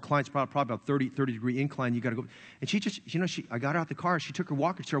an incline. It's probably about 30 degree incline. You got to go. And she just, you know, I got her out the car. She took her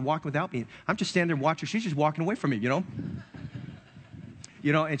walker, started walking without me. I'm just standing there watching her. She's just walking away from me, you know.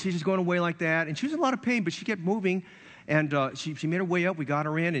 You know, and she's just going away like that. And she was in a lot of pain, but she kept moving. And she made her way up. We got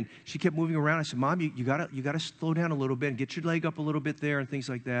her in, and she kept moving around. I said, Mom, you gotta slow down a little bit and get your leg up a little bit there and things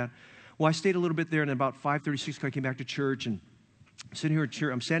like that. Well, I stayed a little bit there, and then about 5:36, I came back to church, and I'm standing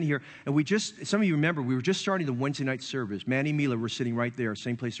here, and some of you remember, we were just starting the Wednesday night service. Manny and Mila were sitting right there,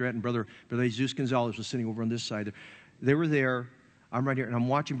 same place they're at, and Brother Jesus Gonzalez was sitting over on this side. They were there. I'm right here, and I'm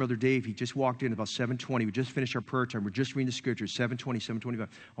watching Brother Dave. He just walked in about 7:20. We just finished our prayer time. We're just reading the scriptures, 7:20, 7:25.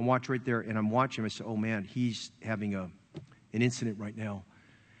 I'm watching right there, and I'm watching him. I said, oh, man, he's having an incident right now.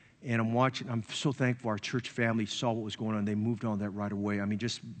 And I'm watching. I'm so thankful our church family saw what was going on. They moved on that right away. I mean,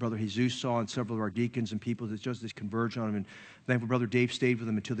 just Brother Jesus saw, and several of our deacons and people that just this converged on him. And thankful Brother Dave stayed with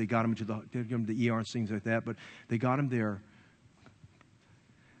them until they got him into the ER and things like that. But they got him there.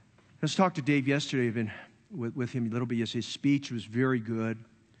 Let's talk to Dave yesterday. I've been with him a little bit. Yes, his speech was very good.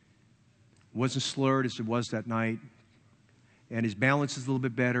 It wasn't slurred as it was that night. And his balance is a little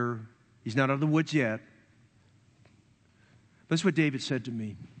bit better. He's not out of the woods yet. That's what David said to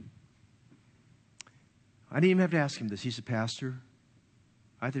me. I didn't even have to ask him this. He's a pastor.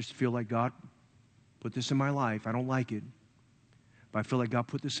 I just feel like God put this in my life. I don't like it. But I feel like God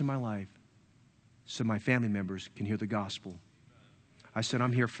put this in my life so my family members can hear the gospel. I said,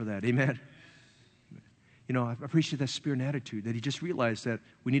 I'm here for that. Amen. You know, I appreciate that spirit and attitude, that he just realized that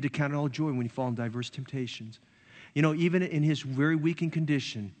we need to count it all joy when we fall in diverse temptations. You know, even in his very weakened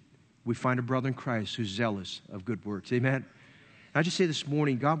condition, we find a brother in Christ who's zealous of good works. Amen. I just say this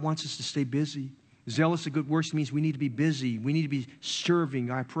morning, God wants us to stay busy. Zealous of good works means we need to be busy. We need to be serving.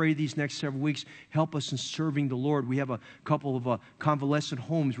 I pray these next several weeks help us in serving the Lord. We have a couple of convalescent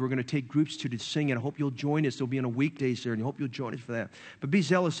homes we're going to take groups to sing, and I hope you'll join us. They'll be on a weekdays there, and I hope you'll join us for that. But be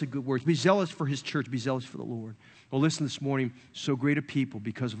zealous of good works. Be zealous for His church. Be zealous for the Lord. Well, listen this morning, so great a people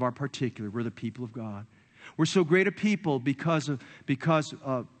because of our particular. We're the people of God. We're so great a people because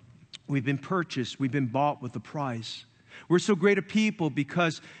we've been purchased. We've been bought with a price. We're so great a people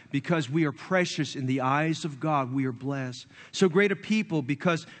because we are precious in the eyes of God. We are blessed. So great a people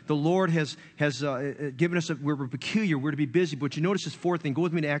because the Lord has given us, we're peculiar. We're to be busy. But you notice this fourth thing. Go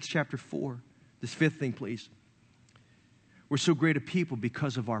with me to Acts chapter 4. This fifth thing, please. We're so great a people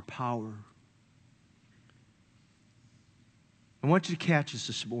because of our power. I want you to catch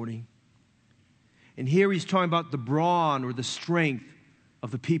this morning. And here he's talking about the brawn or the strength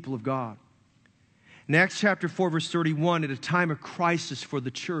of the people of God. In Acts chapter 4, verse 31, at a time of crisis for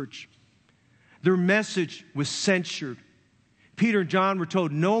the church, their message was censured. Peter and John were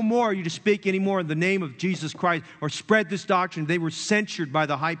told, no more are you to speak anymore in the name of Jesus Christ or spread this doctrine. They were censured by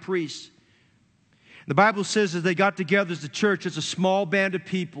the high priest. The Bible says that they got together as a church, as a small band of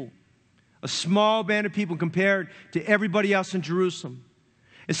people. A small band of people compared to everybody else in Jerusalem.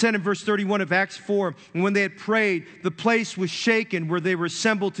 It said in verse 31 of Acts 4, and when they had prayed, the place was shaken where they were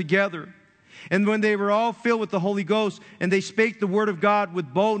assembled together. And when they were all filled with the Holy Ghost, and they spake the word of God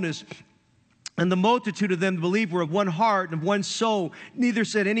with boldness, and the multitude of them believed were of one heart and of one soul. Neither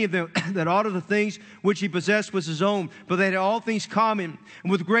said any of them that aught of the things which he possessed was his own, but they had all things common.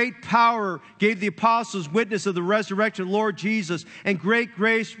 And with great power gave the apostles witness of the resurrection of the Lord Jesus, and great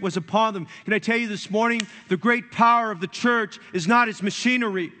grace was upon them. Can I tell you this morning, the great power of the church is not its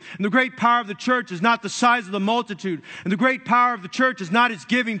machinery. And the great power of the church is not the size of the multitude. And the great power of the church is not its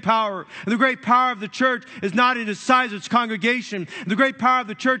giving power. And the great power of the church is not in the size of its congregation. And the great power of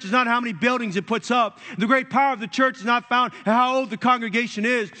the church is not how many buildings it puts up. The great power of the church is not found in how old the congregation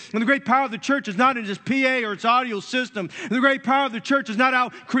is. And the great power of the church is not in its PA or its audio system. And the great power of the church is not how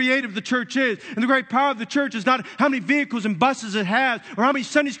creative the church is. And the great power of the church is not how many vehicles and buses it has or how many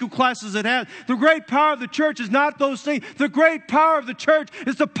Sunday school classes it has. The great power of the church is not those things. The great power of the church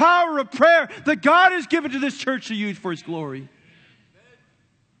is the power of prayer that God has given to this church to use for His glory.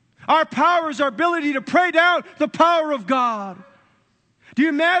 Our power is our ability to pray down the power of God. Do you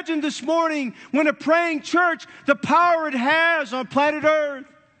imagine this morning when a praying church, the power it has on planet Earth?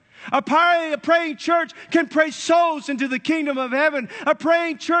 A praying church can pray souls into the kingdom of heaven. A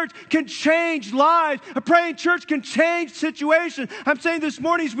praying church can change lives. A praying church can change situations. I'm saying this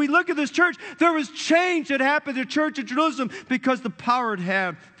morning as we look at this church, there was change that happened at the church of Jerusalem because the power it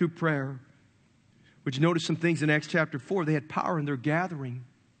had through prayer. Would you notice some things in Acts chapter 4? They had power in their gathering.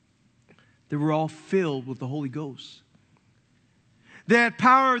 They were all filled with the Holy Ghost. They had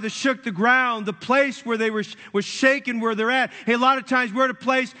power that shook the ground, the place where they was shaken where they're at. Hey, a lot of times we're at a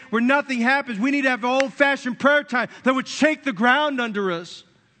place where nothing happens. We need to have an old-fashioned prayer time that would shake the ground under us.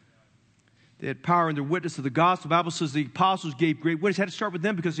 They had power in their witness of the gospel. The Bible says the apostles gave great witness. Had to start with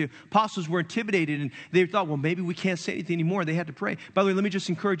them because the apostles were intimidated and they thought, well, maybe we can't say anything anymore. They had to pray. By the way, let me just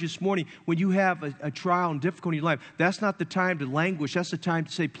encourage you this morning, when you have a trial and difficulty in your life, that's not the time to languish. That's the time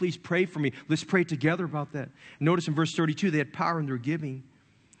to say, please pray for me. Let's pray together about that. Notice in verse 32, they had power in their giving.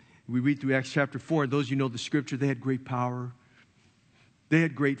 We read through Acts chapter 4, and those of you know the scripture, they had great power. They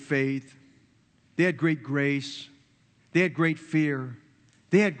had great faith. They had great grace. They had great fear.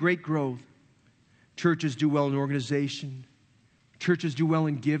 They had great growth. Churches do well in organization. Churches do well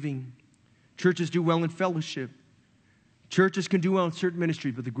in giving. Churches do well in fellowship. Churches can do well in certain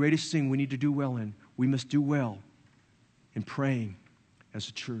ministries, but the greatest thing we need to do well in, we must do well in praying as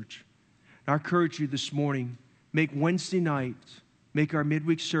a church. And I encourage you this morning, make Wednesday nights, make our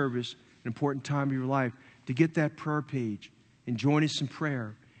midweek service an important time of your life to get that prayer page and join us in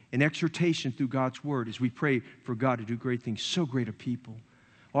prayer and exhortation through God's Word as we pray for God to do great things. So great a people.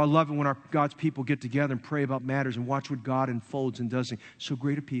 Oh, I love it when God's people get together and pray about matters and watch what God unfolds and does. So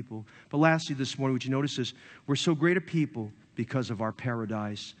great a people. But lastly this morning, would you notice this? We're so great a people because of our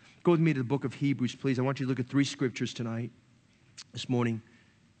paradise. Go with me to the book of Hebrews, please. I want you to look at 3 scriptures tonight, this morning.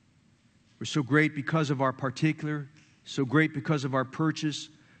 We're so great because of our particular, so great because of our purchase,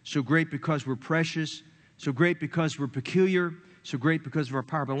 so great because we're precious, so great because we're peculiar, so great because of our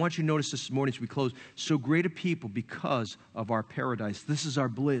power. But I want you to notice this morning as we close, so great a people because of our paradise. This is our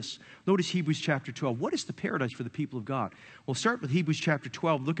bliss. Notice Hebrews chapter 12. What is the paradise for the people of God? We'll start with Hebrews chapter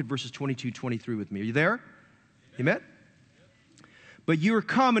 12. Look at verses 22, 23 with me. Are you there? Amen? But you are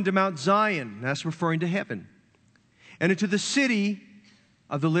come into Mount Zion. That's referring to heaven. And into the city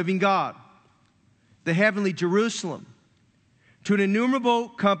of the living God, the heavenly Jerusalem, to an innumerable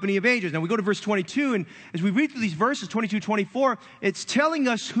company of angels. Now we go to verse 22, and as we read through these verses, 22, 24, it's telling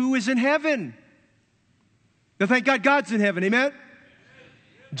us who is in heaven. Now thank God God's in heaven, amen?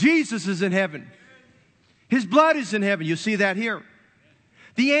 Jesus is in heaven. His blood is in heaven. You see that here.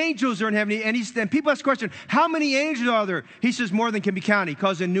 The angels are in heaven, and people ask the question, how many angels are there? He says more than can be counted. He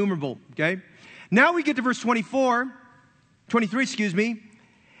calls it innumerable, okay? Now we get to verse 23,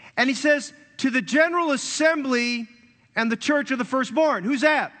 and he says, to the general assembly and the church of the firstborn. Who's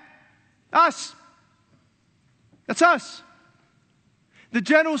that? Us. That's us. The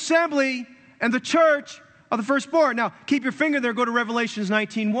general assembly and the church of the firstborn. Now, keep your finger there. Go to Revelations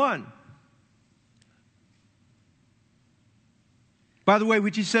 19:1. By the way,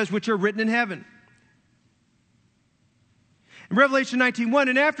 which he says, which are written in heaven. In Revelation 19:1,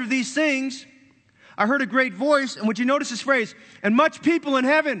 and after these things, I heard a great voice, and would you notice this phrase? And much people in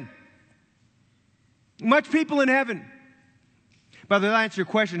heaven. Much people in heaven. By the way, I'll answer your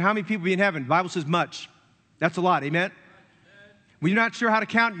question, how many people be in heaven? The Bible says much. That's a lot, amen? When you're not sure how to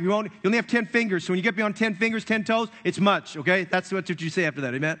count, you only have 10 fingers. So when you get beyond 10 fingers, 10 toes, it's much, okay? That's what you say after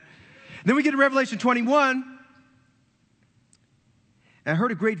that, amen? Then we get to Revelation 21. And I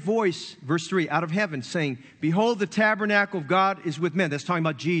heard a great voice, verse 3, out of heaven saying, behold, the tabernacle of God is with men. That's talking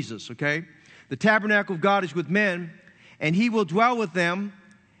about Jesus, okay? The tabernacle of God is with men, and he will dwell with them.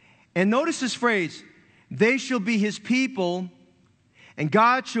 And notice this phrase, they shall be his people, and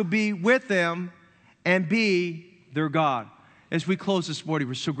God shall be with them and be their God. As we close this morning,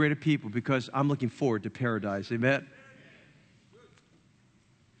 we're so great a people because I'm looking forward to paradise. Amen?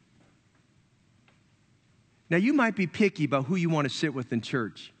 Now, you might be picky about who you want to sit with in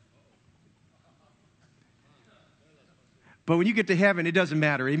church. But when you get to heaven, it doesn't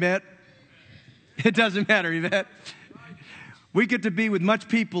matter. Amen? It doesn't matter. Amen? We get to be with much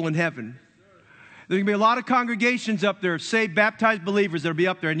people in heaven. There's going to be a lot of congregations up there, saved, baptized believers that will be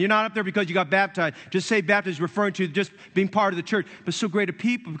up there. And you're not up there because you got baptized. Just saved, baptized, referring to just being part of the church. But so great a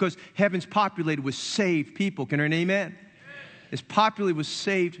people because heaven's populated with saved people. Can I hear an amen? It's populated with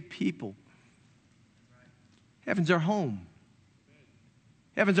saved people. Heaven's our home.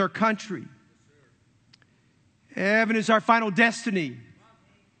 Heaven's our country. Heaven is our final destiny.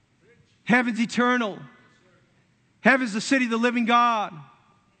 Heaven's eternal. Heaven's the city of the living God.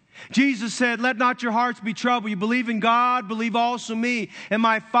 Jesus said, let not your hearts be troubled. You believe in God, believe also me. In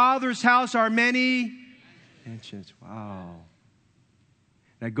my Father's house are many mansions. Wow.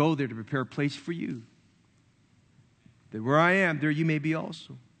 And I go there to prepare a place for you, that where I am, there you may be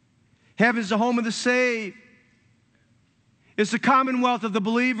also. Heaven is the home of the saved. It's the commonwealth of the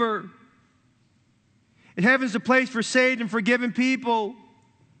believer. And heaven's a place for saved and forgiven people.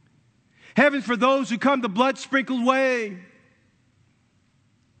 Heaven's for those who come the blood-sprinkled way.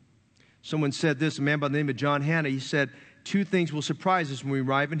 Someone said this, a man by the name of John Hanna. He said, 2 things will surprise us when we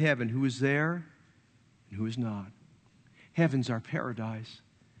arrive in heaven: who is there and who is not. Heaven's our paradise.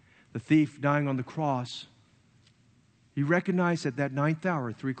 The thief dying on the cross, he recognized at that 9th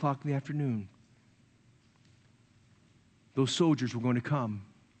hour, 3 o'clock in the afternoon, those soldiers were going to come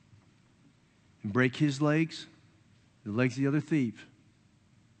and break his legs, the legs of the other thief,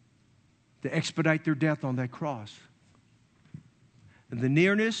 to expedite their death on that cross. And the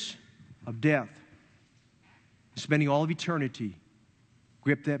nearness of death, spending all of eternity,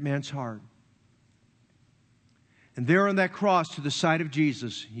 gripped that man's heart. And there on that cross, to the side of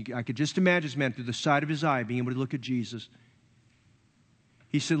Jesus, I could just imagine this man through the side of his eye being able to look at Jesus.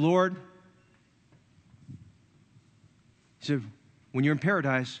 He said, Lord, he said, when you're in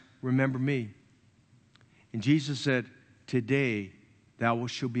paradise, remember me. And Jesus said, today thou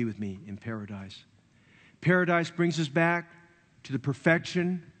shalt be with me in paradise. Paradise brings us back to the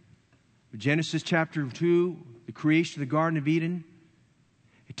perfection of Genesis chapter 2, the creation of the Garden of Eden.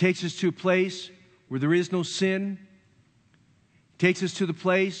 It takes us to a place where there is no sin. It takes us to the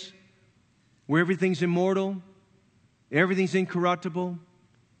place where everything's immortal, everything's incorruptible.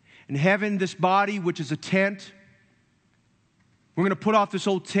 In heaven, this body, which is a tent, we're going to put off this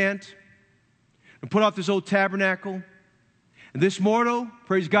old tent and put off this old tabernacle. And this mortal,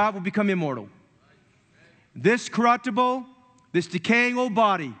 praise God, will become immortal. This corruptible, this decaying old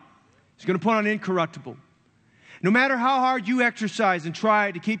body is going to put on incorruptible. No matter how hard you exercise and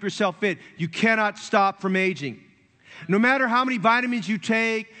try to keep yourself fit, you cannot stop from aging. No matter how many vitamins you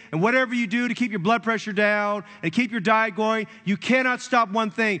take and whatever you do to keep your blood pressure down and keep your diet going, you cannot stop one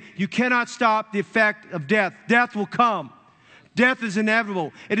thing. You cannot stop the effect of death. Death will come. Death is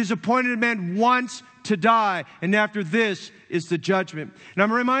inevitable. It is appointed man once to die, and after this is the judgment. And I'm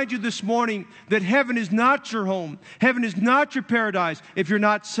going to remind you this morning that heaven is not your home. Heaven is not your paradise if you're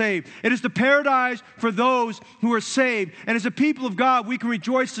not saved. It is the paradise for those who are saved. And as a people of God, we can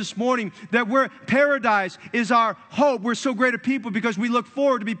rejoice this morning that paradise is our hope. We're so great a people because we look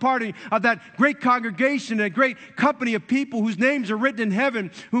forward to be part of that great congregation, a great company of people whose names are written in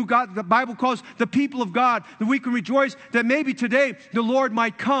heaven, who God, the Bible calls the people of God, that we can rejoice that maybe today the Lord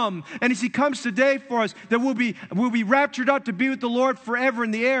might come. And as He comes today for us, that we'll be raptured up to be with the Lord forever in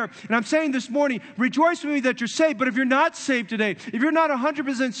the air. And I'm saying this morning, rejoice with me that you're saved. But if you're not saved today, if you're not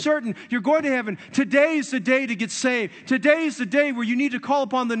 100% certain you're going to heaven, today is the day to get saved. Today is the day where you need to call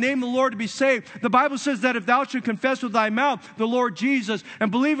upon the name of the Lord to be saved. The Bible says that if thou shalt confess with thy mouth the Lord Jesus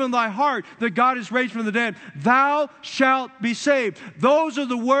and believe in thy heart that God is raised from the dead, thou shalt be saved. Those are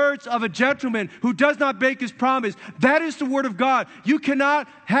the words of a gentleman who does not break his promise. That is the word of God. You cannot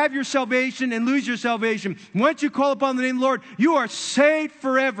have your salvation and lose your salvation. Once you call upon the name of the Lord, you are saved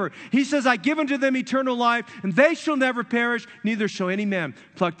forever. He says, I give unto them eternal life, and they shall never perish, neither shall any man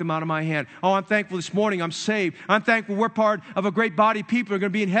pluck them out of my hand. Oh, I'm thankful this morning I'm saved. I'm thankful we're part of a great body of people who are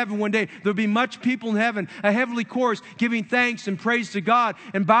going to be in heaven one day. There'll be much people in heaven, a heavenly chorus, giving thanks and praise to God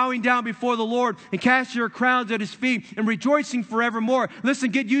and bowing down before the Lord and casting their crowns at His feet and rejoicing forevermore.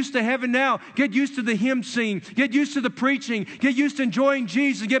 Listen, get used to heaven now. Get used to the hymn singing. Get used to the preaching. Get used to enjoying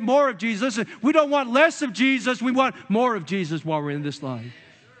Jesus. Get more of Jesus. Listen, we don't want less of Jesus. We want more of Jesus while we're in this life.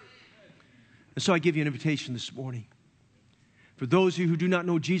 And so I give you an invitation this morning. For those of you who do not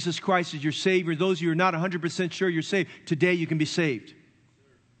know Jesus Christ as your Savior, those of you who are not 100% sure you're saved, today you can be saved.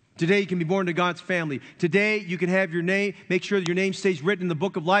 Today you can be born to God's family. Today you can have your name, make sure that your name stays written in the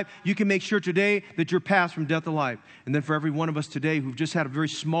book of life. You can make sure today that you're passed from death to life. And then for every one of us today who've just had a very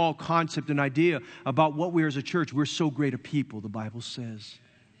small concept and idea about what we are as a church, we're so great a people, the Bible says.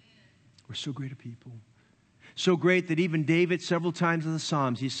 We're so great a people. So great that even David, several times in the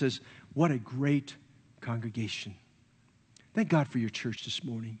Psalms, he says, what a great congregation. Thank God for your church this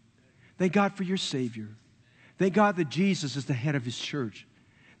morning. Thank God for your Savior. Thank God that Jesus is the head of His church.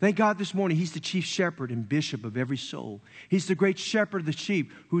 Thank God this morning He's the chief shepherd and bishop of every soul. He's the great shepherd of the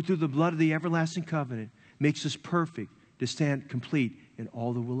sheep who through the blood of the everlasting covenant makes us perfect to stand complete in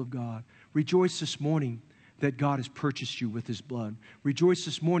all the will of God. Rejoice this morning that God has purchased you with His blood. Rejoice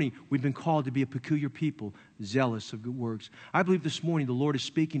this morning we've been called to be a peculiar people, zealous of good works. I believe this morning the Lord is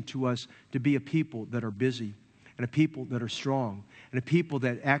speaking to us to be a people that are busy, and a people that are strong, and a people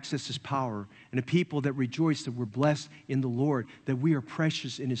that access His power, and a people that rejoice that we're blessed in the Lord, that we are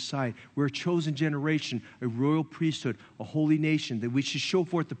precious in His sight. We're a chosen generation, a royal priesthood, a holy nation, that we should show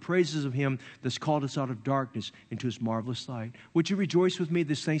forth the praises of Him that's called us out of darkness into His marvelous light. Would you rejoice with me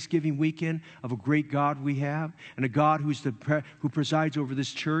this Thanksgiving weekend of a great God we have, and a God who presides over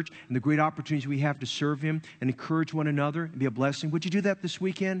this church, and the great opportunities we have to serve Him and encourage one another and be a blessing? Would you do that this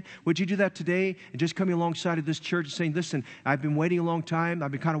weekend? Would you do that today? And just coming alongside of this church and saying, listen, I've been waiting a long time.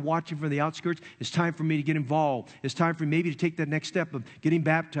 I've been kind of watching from the outskirts. It's time for me to get involved. It's time for maybe to take that next step of getting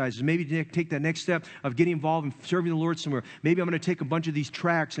baptized. Maybe to take that next step of getting involved in serving the Lord somewhere. Maybe I'm going to take a bunch of these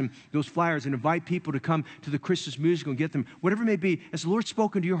tracts and those flyers and invite people to come to the Christmas musical and get them. Whatever it may be, as the Lord's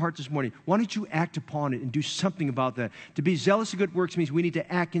spoken to your heart this morning, why don't you act upon it and do something about that? To be zealous of good works means we need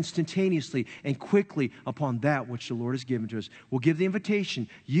to act instantaneously and quickly upon that which the Lord has given to us. We'll give the invitation.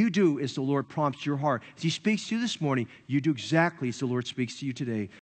 You do as the Lord prompts your heart. As He speaks to you this morning, you do exactly as the Lord speaks to you today.